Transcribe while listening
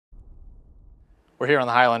We're here on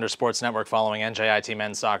the Highlander Sports Network following NJIT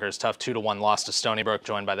men's soccer's tough 2-1 loss to Stony Brook,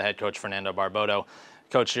 joined by the head coach Fernando Barboto.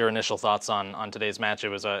 Coach, your initial thoughts on today's match? It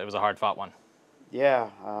was a hard-fought one. Yeah,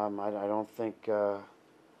 I don't think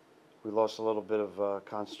we lost a little bit of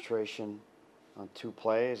concentration on two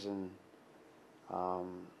plays, and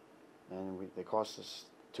they cost us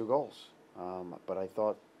 2 goals. But I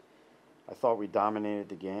thought we dominated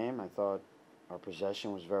the game. I thought our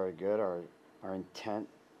possession was very good. Our intent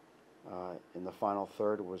in the final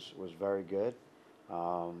third was very good,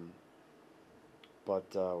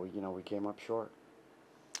 but we came up short.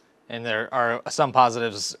 And there are some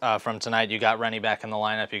positives from tonight. You got Rennie back in the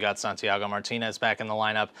lineup. You got Santiago Martinez back in the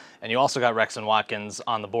lineup, and you also got Regsan Watkins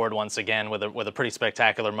on the board once again with a pretty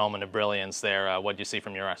spectacular moment of brilliance there. What do you see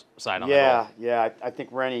from your side on that? Yeah. I think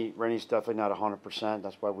Rennie's definitely not 100%.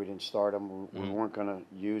 That's why we didn't start him. We weren't going to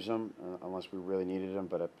use him unless we really needed him.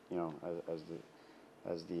 But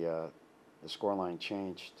as the scoreline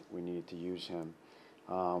changed, we needed to use him.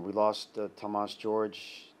 We lost Tomas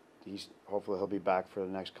George. Hopefully he'll be back for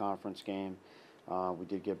the next conference game. We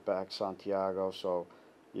did get back Santiago, so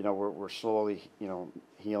we're slowly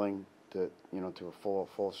healing to a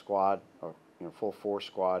full squad, or full 4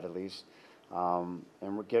 squad at least. And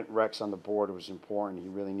we're getting Rex on the board was important. He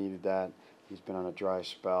really needed that. He's been on a dry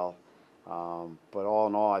spell. But all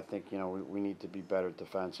in all, I think we need to be better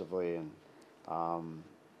defensively, and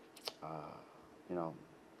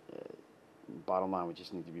bottom line, we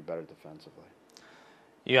just need to be better defensively.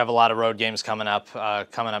 You have a lot of road games coming up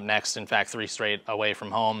next. In fact, 3 straight away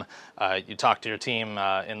from home. You talked to your team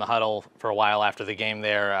in the huddle for a while after the game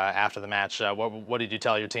there, after the match. What did you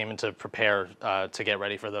tell your team to prepare to get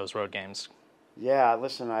ready for those road games? Yeah,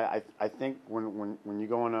 listen, I think when you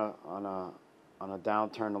go on a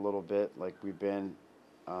downturn a little bit like we've been,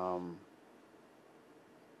 and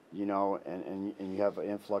you have an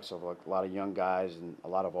influx of a lot of young guys and a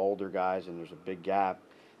lot of older guys, and there's a big gap.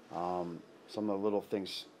 Some of the little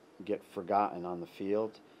things get forgotten on the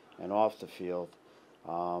field and off the field,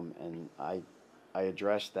 and I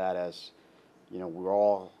address that as we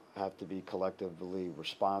all have to be collectively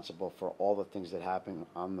responsible for all the things that happen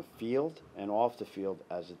on the field and off the field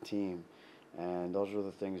as a team, and those are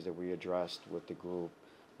the things that we addressed with the group.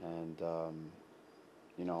 And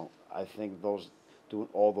I think doing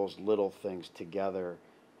all those little things together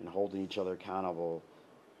and holding each other accountable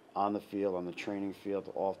on the field, on the training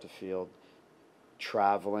field, off the field,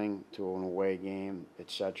 traveling to an away game,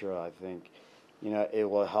 etc. I think it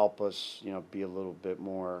will help us be a little bit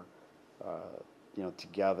more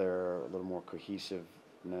together, a little more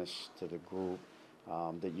cohesiveness to the group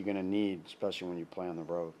that you're going to need, especially when you play on the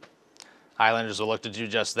road. Highlanders will look to do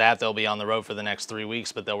just that. They'll be on the road for the next 3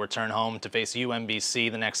 weeks, but they'll return home to face UMBC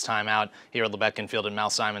the next time out here at Lubetkin Field at Mal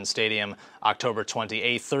Simon Stadium, October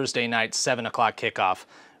 28th, Thursday night, 7 o'clock kickoff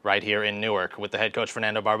right here in Newark. With the head coach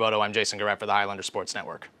Fernando Barboto, I'm Jason Garrett for the Highlander Sports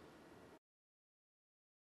Network.